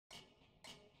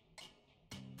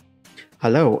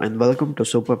Hello and welcome to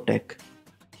Superb Tech.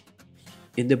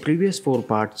 In the previous 4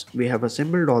 parts, we have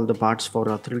assembled all the parts for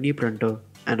our 3D printer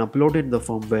and uploaded the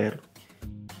firmware.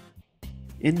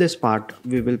 In this part,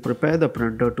 we will prepare the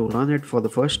printer to run it for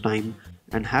the first time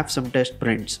and have some test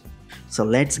prints. So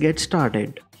let's get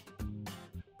started.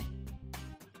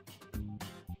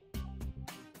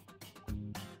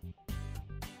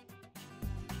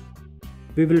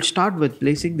 We will start with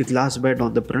placing the glass bed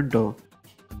on the printer.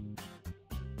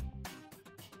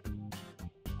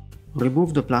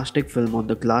 Remove the plastic film on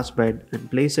the glass bed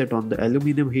and place it on the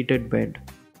aluminum heated bed.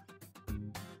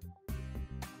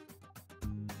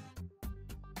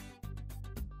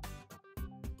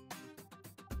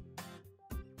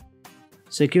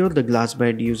 Secure the glass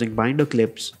bed using binder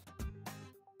clips.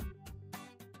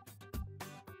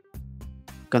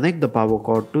 Connect the power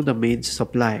cord to the mains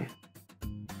supply.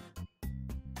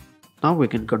 Now we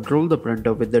can control the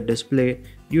printer with the display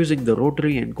using the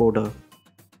rotary encoder.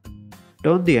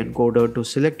 Turn the encoder to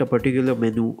select a particular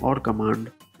menu or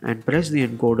command and press the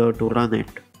encoder to run it.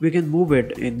 We can move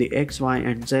it in the X, Y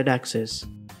and Z axis.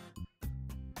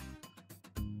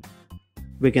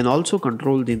 We can also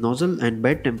control the nozzle and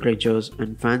bed temperatures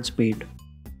and fan speed.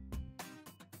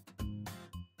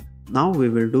 Now we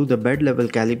will do the bed level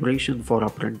calibration for our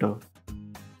printer.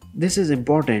 This is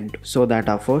important so that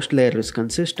our first layer is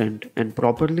consistent and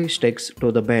properly sticks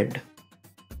to the bed.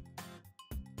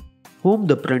 Home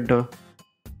the printer.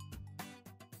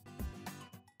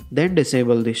 Then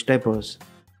disable the steppers.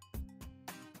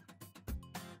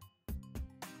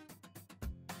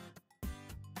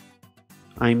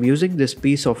 I am using this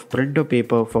piece of printer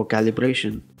paper for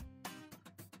calibration.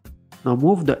 Now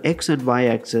move the X and Y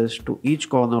axis to each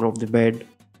corner of the bed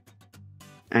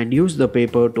and use the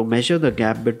paper to measure the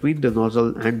gap between the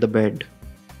nozzle and the bed.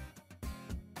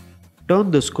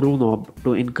 Turn the screw knob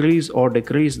to increase or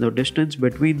decrease the distance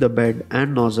between the bed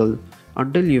and nozzle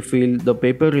until you feel the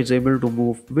paper is able to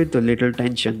move with a little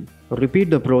tension. Repeat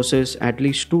the process at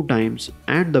least 2 times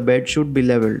and the bed should be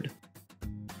leveled.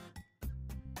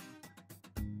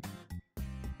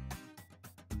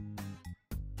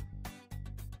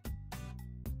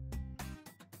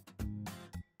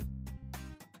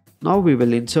 Now we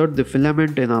will insert the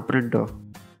filament in our printer.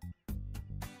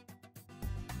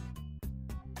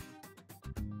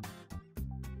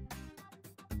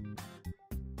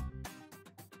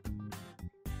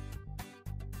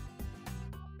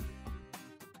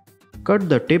 Cut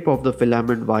the tip of the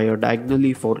filament wire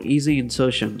diagonally for easy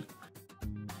insertion.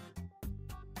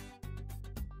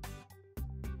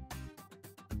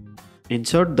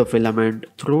 Insert the filament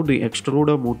through the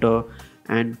extruder motor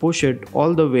and push it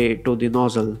all the way to the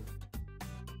nozzle.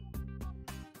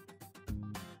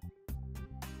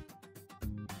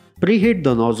 Preheat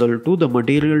the nozzle to the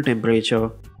material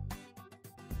temperature.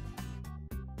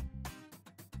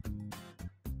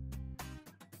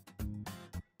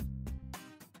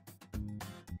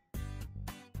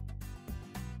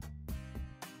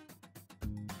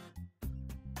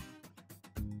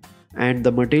 And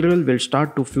the material will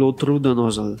start to flow through the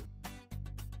nozzle.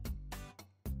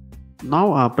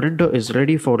 Now our printer is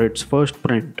ready for its first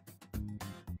print.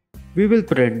 We will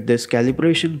print this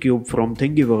calibration cube from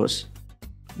Thingiverse.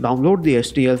 Download the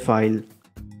STL file,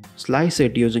 slice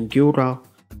it using Cura,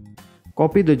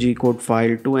 copy the G-code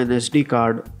file to an SD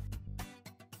card,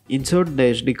 insert the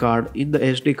SD card in the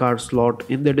SD card slot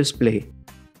in the display.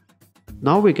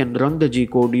 Now we can run the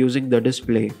G-code using the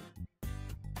display.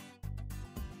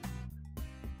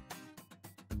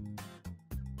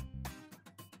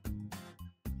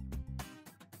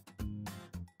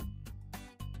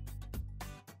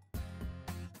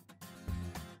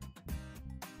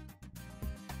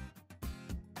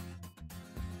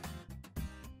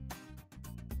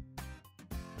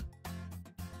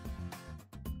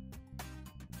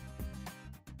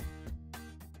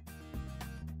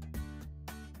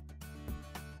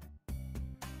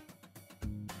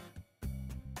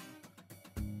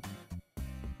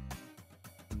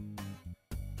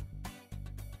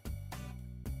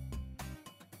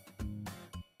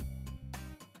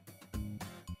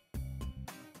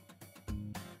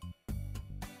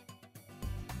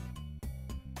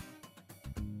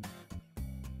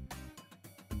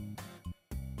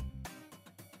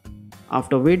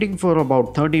 After waiting for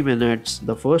about 30 minutes,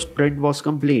 the first print was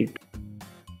complete.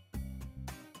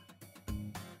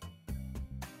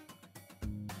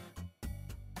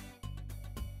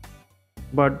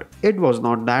 But it was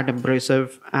not that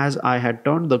impressive as I had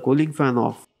turned the cooling fan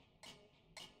off.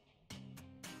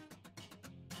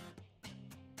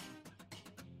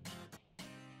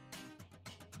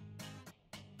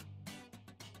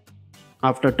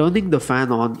 After turning the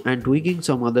fan on and tweaking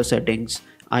some other settings,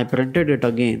 I printed it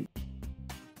again.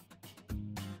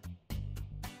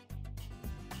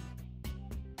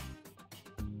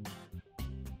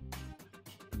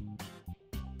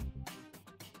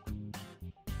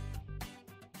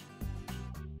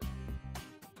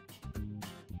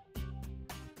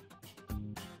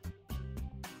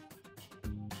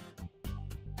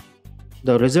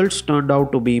 The results turned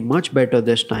out to be much better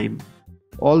this time,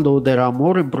 although there are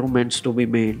more improvements to be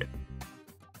made.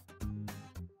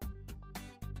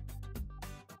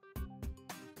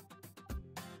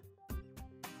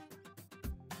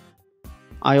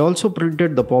 I also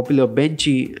printed the popular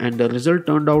benchy and the result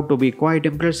turned out to be quite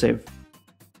impressive.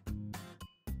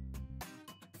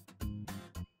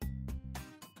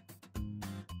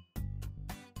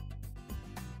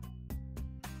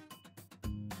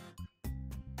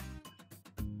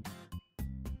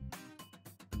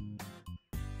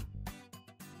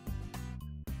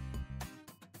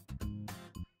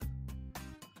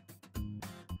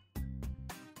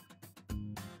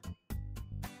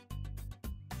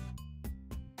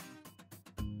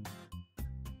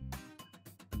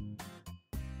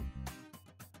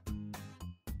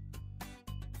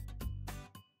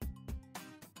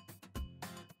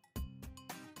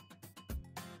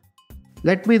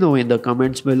 Let me know in the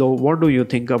comments below what do you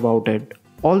think about it.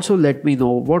 Also let me know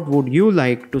what would you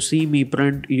like to see me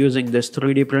print using this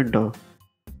 3D printer.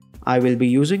 I will be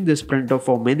using this printer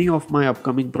for many of my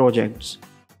upcoming projects.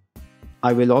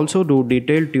 I will also do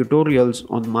detailed tutorials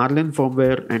on Marlin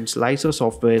firmware and slicer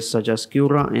software such as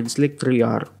Cura and Slick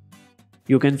 3R.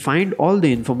 You can find all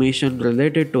the information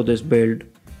related to this build,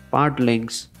 part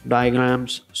links,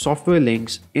 diagrams, software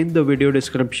links in the video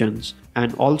descriptions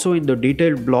and also in the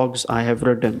detailed blogs I have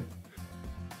written.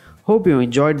 Hope you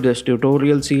enjoyed this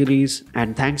tutorial series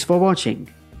and thanks for watching.